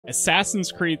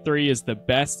Assassin's Creed 3 is the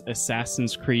best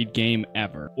Assassin's Creed game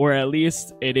ever, or at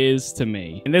least it is to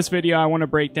me. In this video, I want to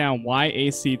break down why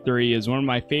AC3 is one of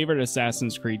my favorite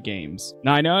Assassin's Creed games.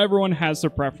 Now, I know everyone has their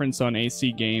preference on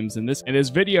AC games, and this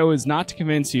video is not to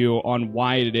convince you on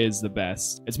why it is the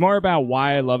best. It's more about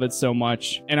why I love it so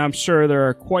much, and I'm sure there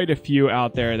are quite a few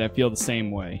out there that feel the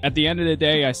same way. At the end of the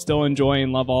day, I still enjoy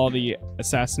and love all the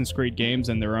Assassin's Creed games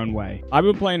in their own way. I've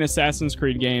been playing Assassin's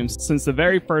Creed games since the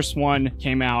very first one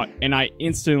came out, and I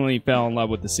instantly fell in love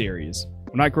with the series.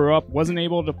 When I grew up, wasn't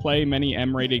able to play many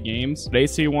M-rated games, but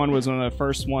AC1 was one of the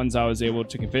first ones I was able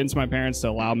to convince my parents to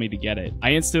allow me to get it.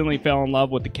 I instantly fell in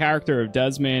love with the character of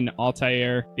Desmond,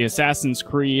 Altair, the Assassin's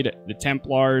Creed, the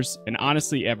Templars, and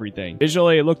honestly everything.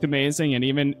 Visually, it looked amazing and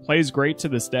even plays great to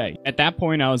this day. At that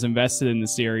point, I was invested in the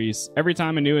series. Every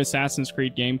time a new Assassin's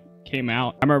Creed game came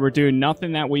out, I remember doing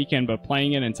nothing that weekend but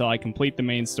playing it until I complete the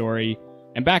main story.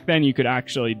 And back then, you could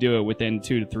actually do it within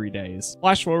 2 to 3 days.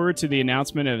 Flash forward to the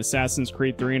announcement of Assassin's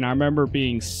Creed 3, and I remember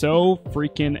being so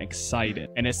freaking excited.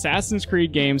 An Assassin's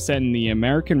Creed game set in the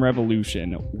American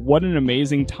Revolution. What an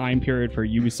amazing time period for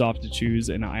Ubisoft to choose,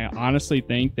 and I honestly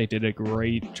think they did a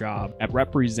great job at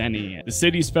representing it. The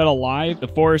cities felt alive, the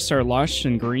forests are lush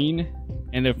and green,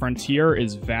 and the frontier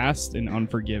is vast and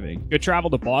unforgiving. You'll travel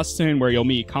to Boston, where you'll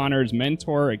meet Connor's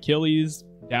mentor, Achilles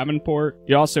Davenport.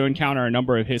 You also encounter a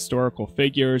number of historical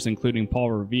figures, including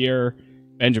Paul Revere,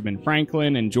 Benjamin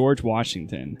Franklin, and George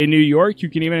Washington. In New York, you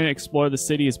can even explore the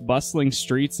city's bustling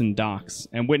streets and docks,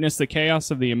 and witness the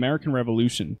chaos of the American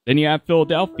Revolution. Then you have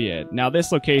Philadelphia. Now,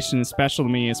 this location is special to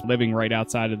me as living right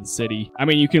outside of the city. I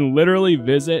mean, you can literally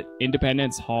visit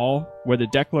Independence Hall, where the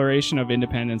Declaration of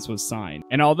Independence was signed.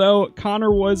 And although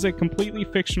Connor was a completely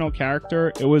fictional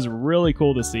character, it was really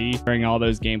cool to see during all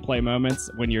those gameplay moments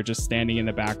when you're just standing in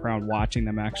the background watching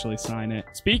them actually sign it.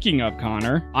 Speaking of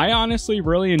Connor, I honestly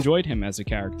really enjoyed him as a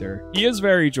character. He is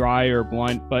very dry or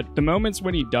blunt, but the moments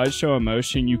when he does show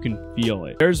emotion, you can feel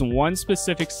it. There's one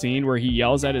specific scene where he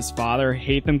yells at his father,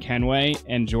 Haytham Kenway,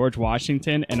 and George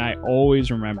Washington, and I always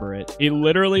remember it. He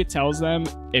literally tells them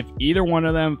if either one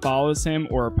of them follows him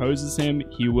or opposes him,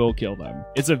 he will kill them.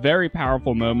 It's a very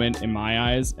powerful moment in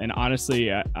my eyes, and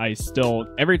honestly, I still,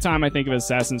 every time I think of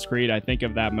Assassin's Creed, I think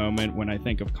of that moment when I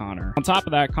think of Connor. On top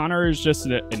of that, Connor is just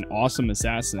an awesome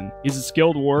assassin. He's a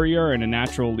skilled warrior and a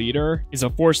natural leader. He's a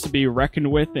force to be reckoned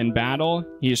with in battle.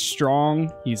 He is strong,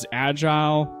 he's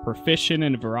agile, proficient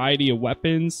in a variety of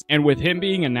weapons, and with him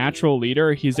being a natural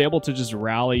leader, he's able to just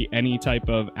rally any type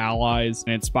of allies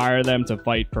and inspire them to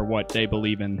fight for what they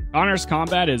believe in. Connor's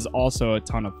combat is also a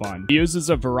ton of fun. He uses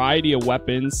a variety of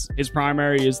weapons. His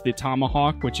primary is the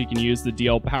tomahawk, which he can use to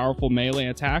deal powerful melee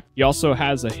attack. He also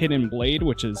has a hidden blade,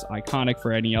 which is iconic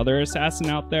for any other assassin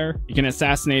out there. He can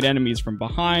assassinate enemies from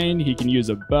behind. He can use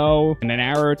a bow and an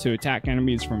arrow to attack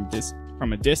enemies from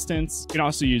a distance. You can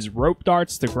also use rope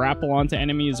darts to grapple onto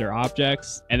enemies or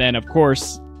objects. And then, of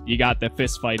course, you got the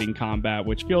fist fighting combat,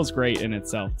 which feels great in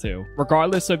itself too.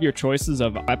 Regardless of your choices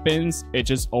of weapons, it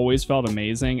just always felt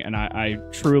amazing, and I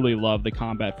truly love the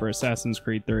combat for Assassin's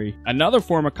Creed 3. Another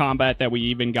form of combat that we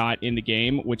even got in the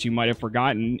game, which you might have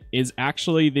forgotten, is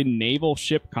actually the naval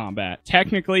ship combat.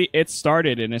 Technically, it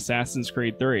started in Assassin's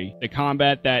Creed 3, the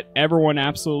combat that everyone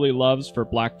absolutely loves for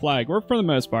Black Flag, or for the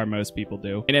most part, most people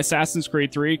do. In Assassin's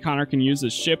Creed 3, Connor can use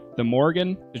his ship, the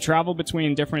Morgan, to travel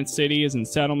between different cities and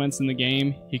settlements in the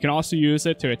game. He can also use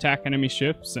it to attack enemy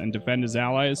ships and defend his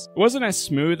allies. It wasn't as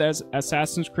smooth as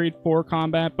Assassin's Creed 4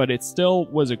 combat, but it still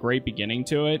was a great beginning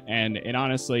to it, and it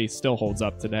honestly still holds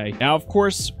up today. Now, of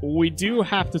course, we do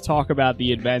have to talk about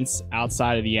the events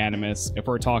outside of the Animus if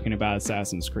we're talking about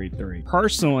Assassin's Creed 3.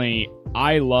 Personally,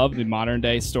 I love the modern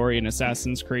day story in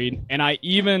Assassin's Creed, and I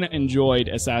even enjoyed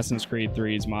Assassin's Creed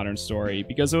 3's modern story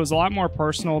because it was a lot more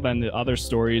personal than the other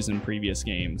stories in previous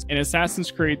games. In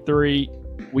Assassin's Creed 3,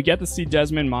 we get to see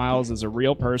Desmond Miles as a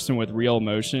real person with real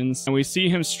emotions, and we see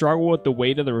him struggle with the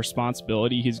weight of the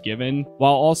responsibility he's given,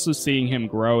 while also seeing him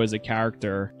grow as a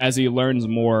character as he learns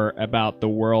more about the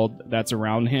world that's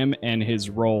around him and his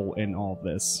role in all of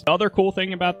this. The other cool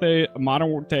thing about the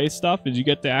modern day stuff is you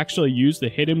get to actually use the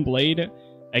hidden blade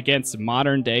against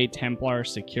modern day Templar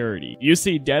security. You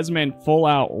see Desmond full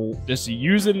out just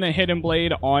using the hidden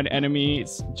blade on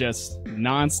enemies, just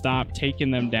non-stop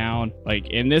taking them down. Like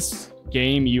in this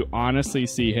game, you honestly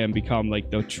see him become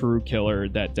like the true killer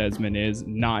that Desmond is,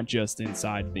 not just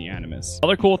inside the Animus.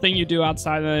 Other cool thing you do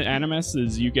outside of the Animus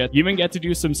is you even get to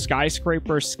do some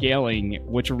skyscraper scaling,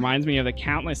 which reminds me of the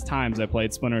countless times I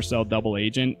played Splinter Cell Double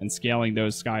Agent and scaling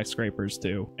those skyscrapers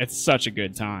too. It's such a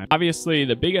good time. Obviously,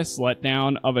 the biggest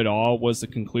letdown of it all was the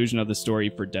conclusion of the story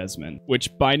for Desmond,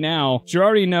 which by now you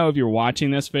already know if you're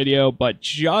watching this video, but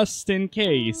just in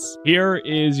case, here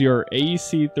is your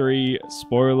AC3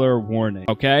 spoiler warning,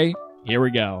 okay? Here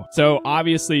we go. So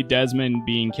obviously Desmond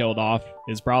being killed off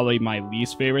is probably my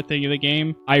least favorite thing in the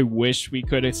game. I wish we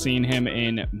could have seen him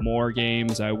in more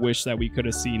games. I wish that we could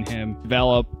have seen him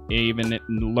develop, even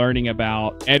learning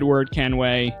about Edward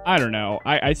Kenway. I don't know.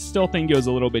 I still think it was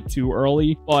a little bit too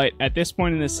early, but at this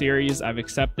point in the series, I've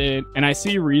accepted it, and I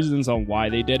see reasons on why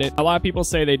they did it. A lot of people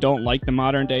say they don't like the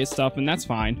modern day stuff, and that's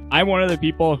fine. I'm one of the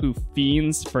people who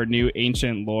fiends for new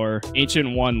Ancient lore,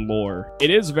 Ancient 1 lore.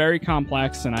 It is very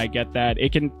complex, and I get that.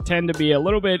 It can tend to be a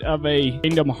little bit of a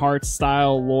Kingdom Hearts style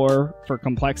lore for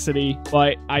complexity,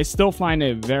 but I still find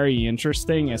it very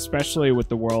interesting, especially with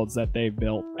the worlds that they've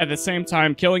built. At the same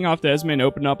time, killing off Desmond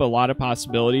opened up a lot of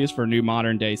possibilities for new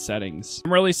modern day settings.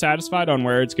 I'm really satisfied on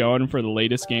where it's going for the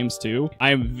latest games too.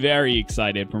 I am very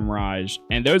excited for Mirage,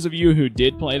 and those of you who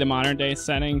did play the modern day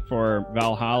setting for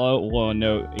Valhalla will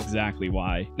know exactly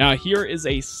why. Now here is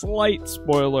a slight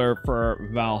spoiler for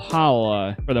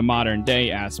Valhalla for the modern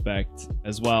day aspect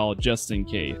as well, just in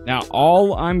case. Now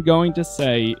all I'm going to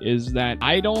say is that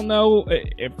I don't know,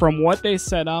 from what they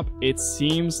set up, it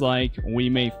seems like we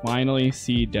may finally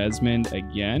see Desmond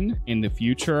again in the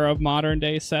future of modern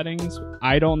day settings.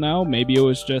 I don't know, maybe it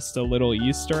was just a little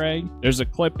Easter egg. There's a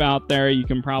clip out there you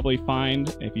can probably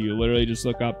find if you literally just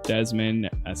look up Desmond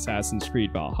Assassin's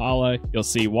Creed Valhalla. You'll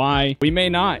see why. We may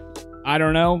not. I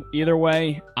don't know. Either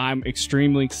way, I'm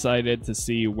extremely excited to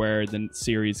see where the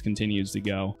series continues to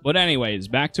go. But anyways,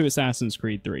 back to Assassin's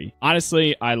Creed 3.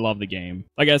 Honestly, I love the game.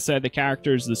 Like I said, the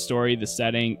characters, the story, the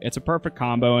setting, it's a perfect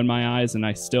combo in my eyes, and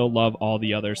I still love all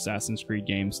the other Assassin's Creed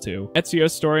games too.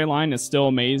 Ezio's storyline is still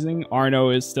amazing.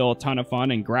 Arno is still a ton of fun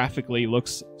and graphically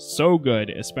looks so good,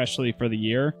 especially for the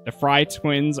year. The Fry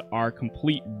twins are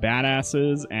complete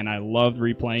badasses, and I loved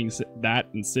replaying that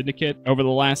in Syndicate over the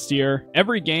last year.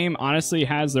 Every game honestly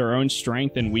has their own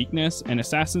strength and weakness, and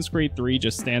Assassin's Creed 3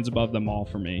 just stands above them all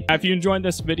for me. If you enjoyed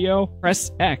this video,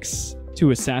 press X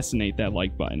to assassinate that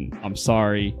like button. I'm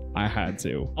sorry, I had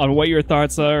to. On what your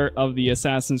thoughts are of the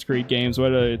Assassin's Creed games,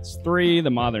 whether it's 3, the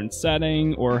modern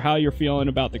setting, or how you're feeling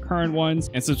about the current ones,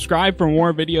 and subscribe for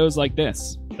more videos like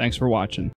this. Thanks for watching.